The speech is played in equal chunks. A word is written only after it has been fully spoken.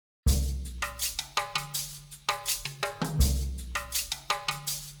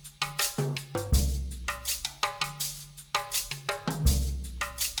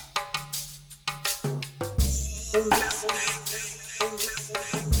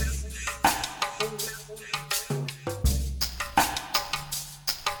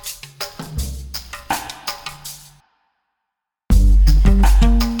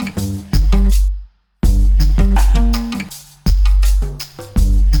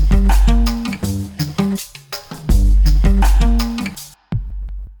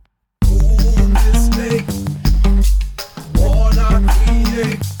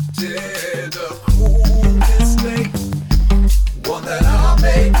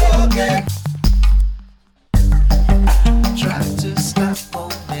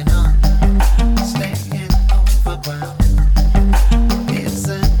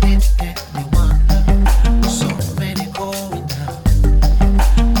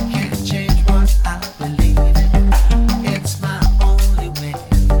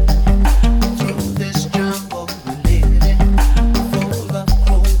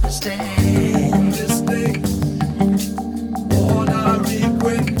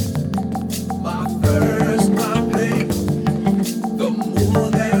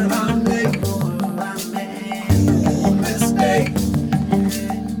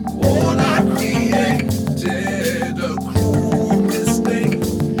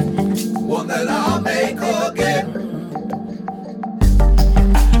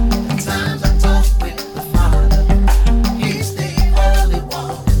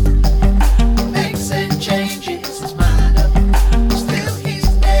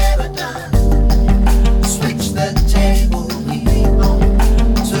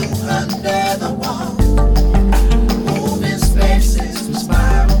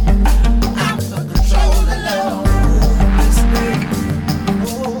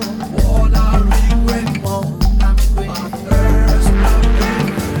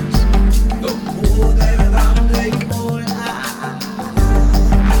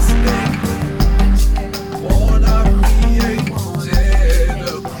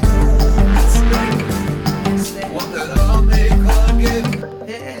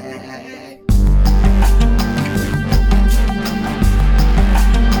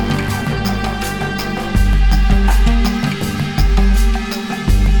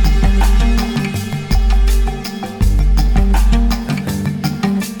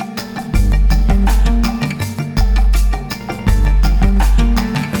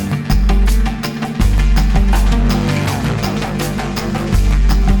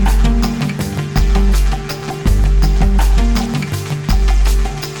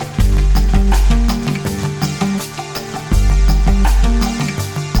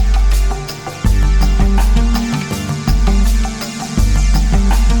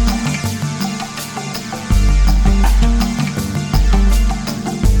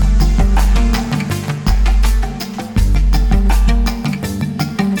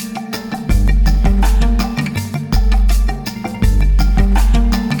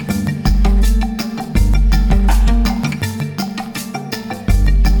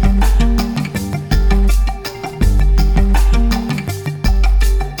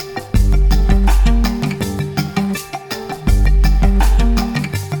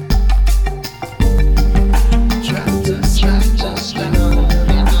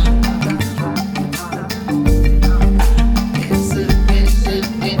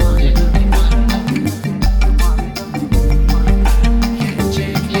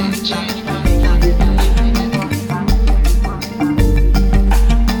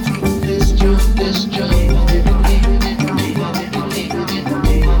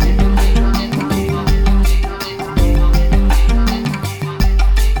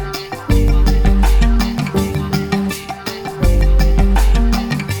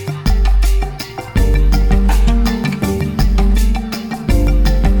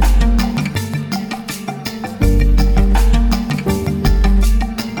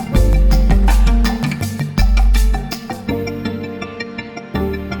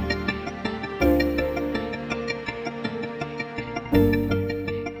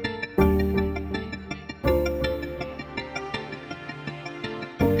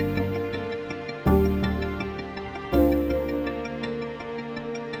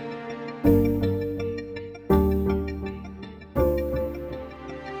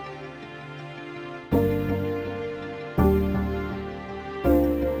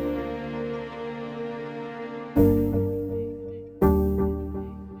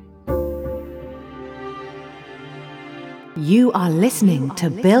You are listening to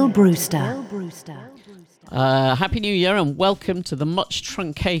Bill Brewster. Happy New Year and welcome to the much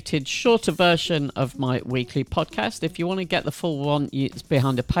truncated, shorter version of my weekly podcast. If you want to get the full one, it's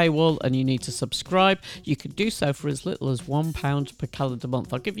behind a paywall and you need to subscribe. You can do so for as little as £1 per calendar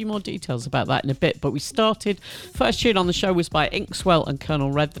month. I'll give you more details about that in a bit, but we started. First tune on the show was by Inkswell and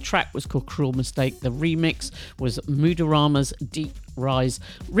Colonel Red. The track was called Cruel Mistake. The remix was Moodorama's Deep Rise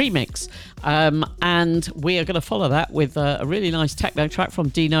remix, and we are going to follow that with a really nice techno track from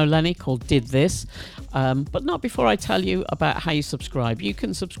Dino Lenny called Did This, but not before I tell you about how you subscribe. You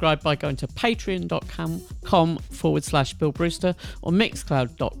can subscribe by going to patreon.com/Bill Brewster or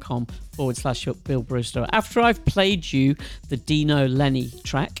mixcloud.com/Bill Brewster. After I've played you the Dino Lenny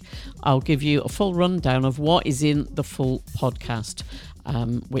track, I'll give you a full rundown of what is in the full podcast,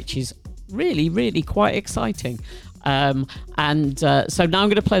 which is really quite exciting. So now I'm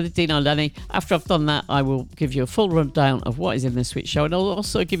going to play the Dino Lenny. After I've done that, I will give you a full rundown of what is in this week's show, and I'll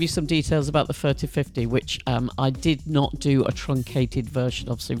also give you some details about the 3050, which I did not do a truncated version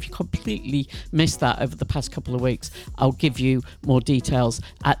of. So if you completely missed that over the past couple of weeks, I'll give you more details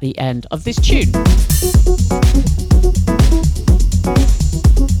at the end of this tune.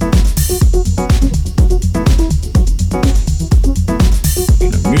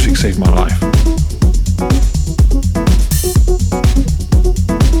 Music saved my life.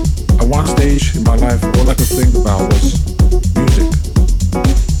 At one stage in my life, all I could think about was music.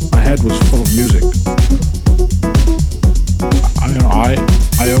 My head was full of music.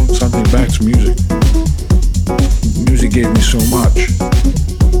 I owe something back to music. Music gave me so much.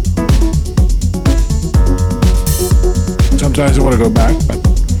 Sometimes I want to go back, but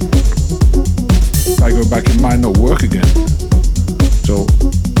if I go back, it might not work again. So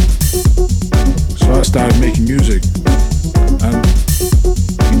I started making music, and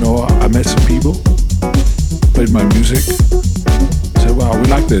I met some people, played my music, said, wow, we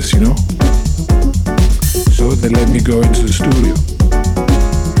like this, So they let me go into the studio.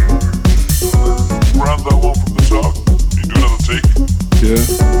 Round that one from the top, you do another take? Yeah,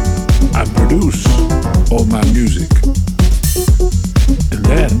 I produce all my music. And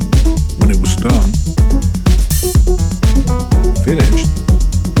then, when it was done, finished,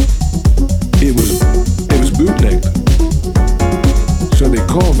 it was bootlegged. So they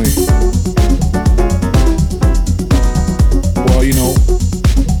called me. Well,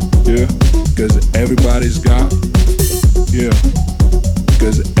 because everybody's got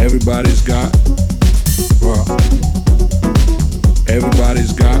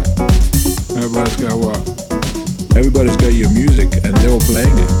what? Everybody's got your music and they were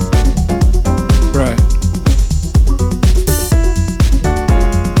playing it. Right.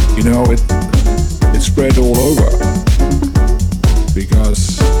 It spread all over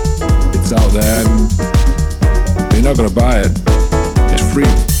because it's out there and you're not gonna buy it. It's free.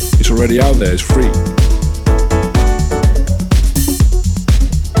 It's already out there. It's free.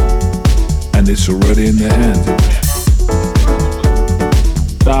 And it's already in their hands.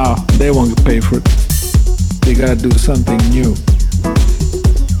 Nah, they won't pay for it. They gotta do something new.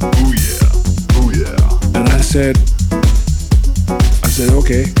 Oh yeah. And I said,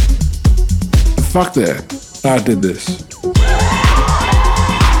 okay, fuck that. I did this.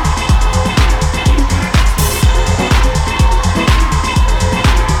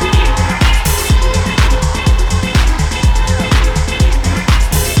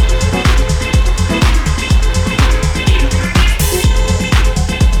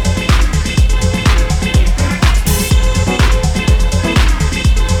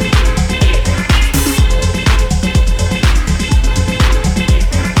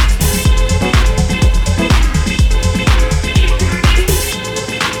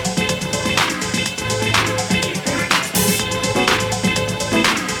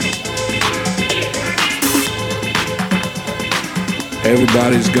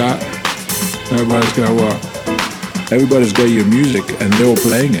 Everybody's got what? Everybody's got your music and they were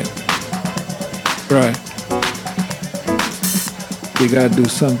playing it. Right. You gotta do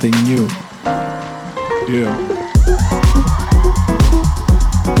something new. Yeah.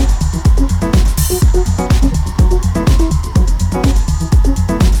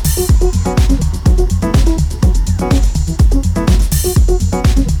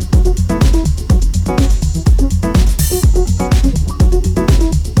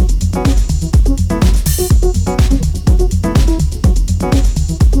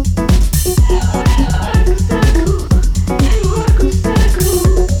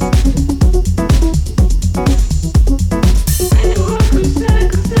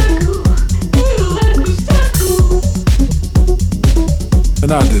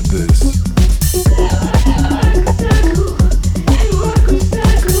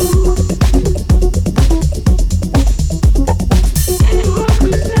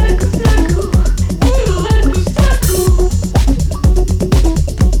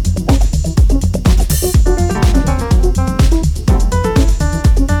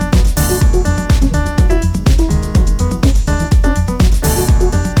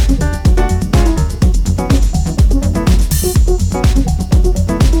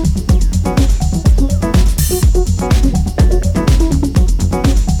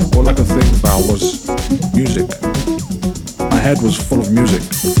 music.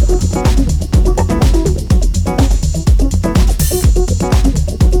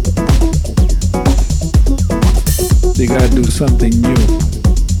 They gotta do something new.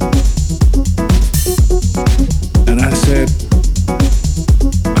 And I said,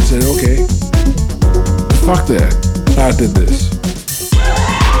 okay, fuck that. I did this.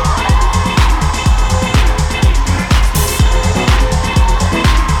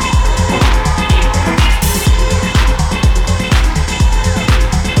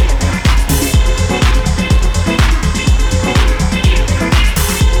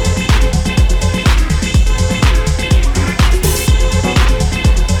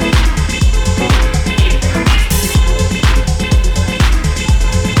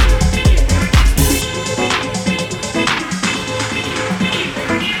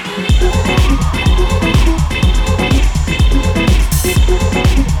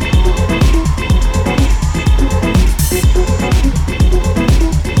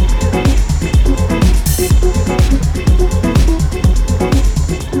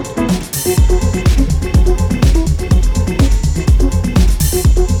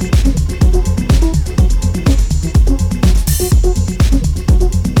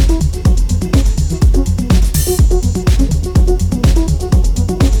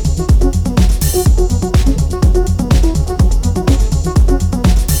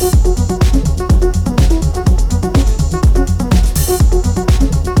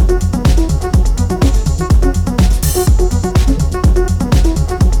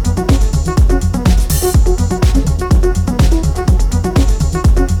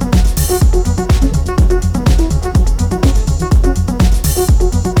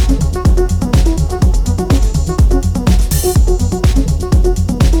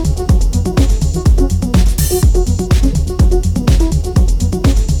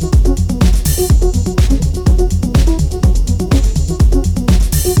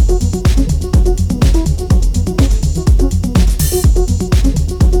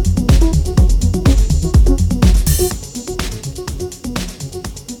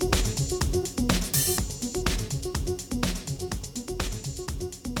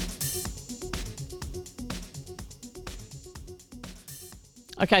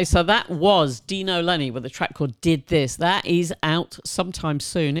 Okay, so that was Dino Lenny with a track called Did This. That is out sometime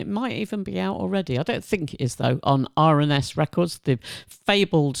soon. It might even be out already. I don't think it is, though, on R&S Records, the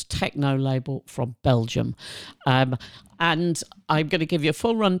fabled techno label from Belgium. And I'm going to give you a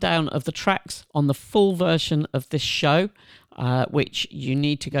full rundown of the tracks on the full version of this show, which you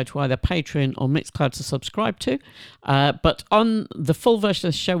need to go to either Patreon or Mixcloud to subscribe to. But on the full version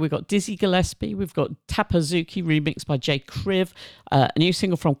of the show, we've got Dizzy Gillespie, we've got Tapazuki remixed by Jay Kriv, a new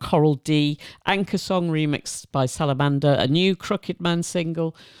single from Coral D, Anchor Song remixed by Salamander, a new Crooked Man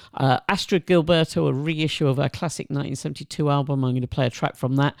single, Astrid Gilberto, a reissue of her classic 1972 album. I'm going to play a track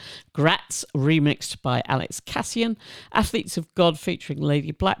from that. Gratz remixed by Alex Cassian, Athletes of God featuring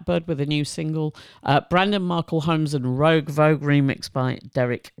Lady Blackbird with a new single, Brandon Markle Holmes and Rogue Vogue remixed by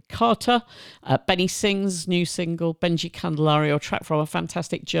Derek Carter, Benny Sings new single, Benji Candelario, a track from a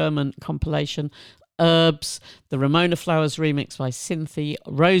fantastic German compilation, Herbs, the Ramona Flowers remix by Cynthia,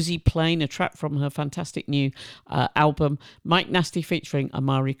 Rosie Plain, a track from her fantastic new album, Mike Nasty featuring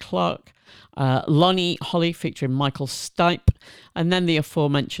Amari Clark, Lonnie Holly featuring Michael Stipe, and then the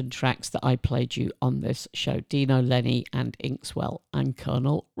aforementioned tracks that I played you on this show, Dino Lenny and Inkswell and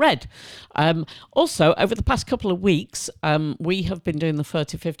Colonel Red. Also, over the past couple of weeks, we have been doing the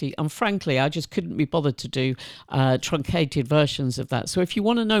 3050, and frankly, I just couldn't be bothered to do truncated versions of that. So if you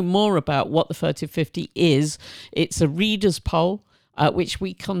want to know more about what the 3050 is, it's a reader's poll, which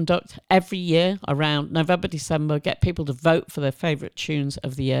we conduct every year around November, December, get people to vote for their favourite tunes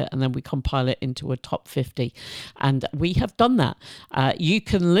of the year, and then we compile it into a top 50. And we have done that. You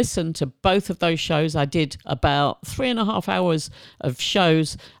can listen to both of those shows. I did about 3.5 hours of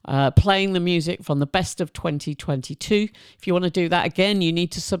shows playing the music from the best of 2022. If you want to do that again, you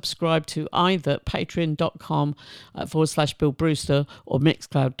need to subscribe to either patreon.com/Bill Brewster or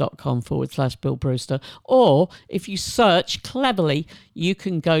mixcloud.com/Bill Brewster. Or if you search cleverly, you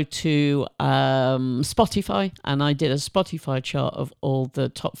can go to Spotify, and I did a Spotify chart of all the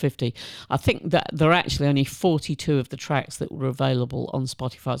top 50. I think that there are actually only 42 of the tracks that were available on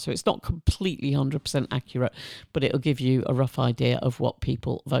Spotify, so it's not completely 100% accurate, but it'll give you a rough idea of what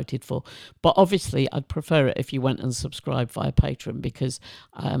people voted for. But obviously, I'd prefer it if you went and subscribed via Patreon, because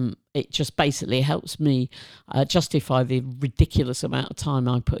it just basically helps me justify the ridiculous amount of time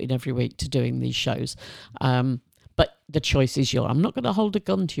I put in every week to doing these shows. But the choice is yours. I'm not going to hold a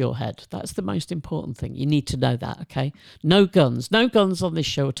gun to your head. That's the most important thing. You need to know that, okay? No guns on this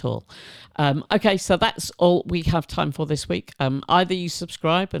show at all. Okay, so that's all we have time for this week. Either you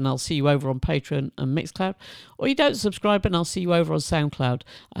subscribe and I'll see you over on Patreon and Mixcloud, or you don't subscribe and I'll see you over on SoundCloud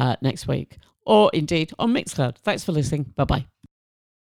next week, or indeed on Mixcloud. Thanks for listening. Bye-bye.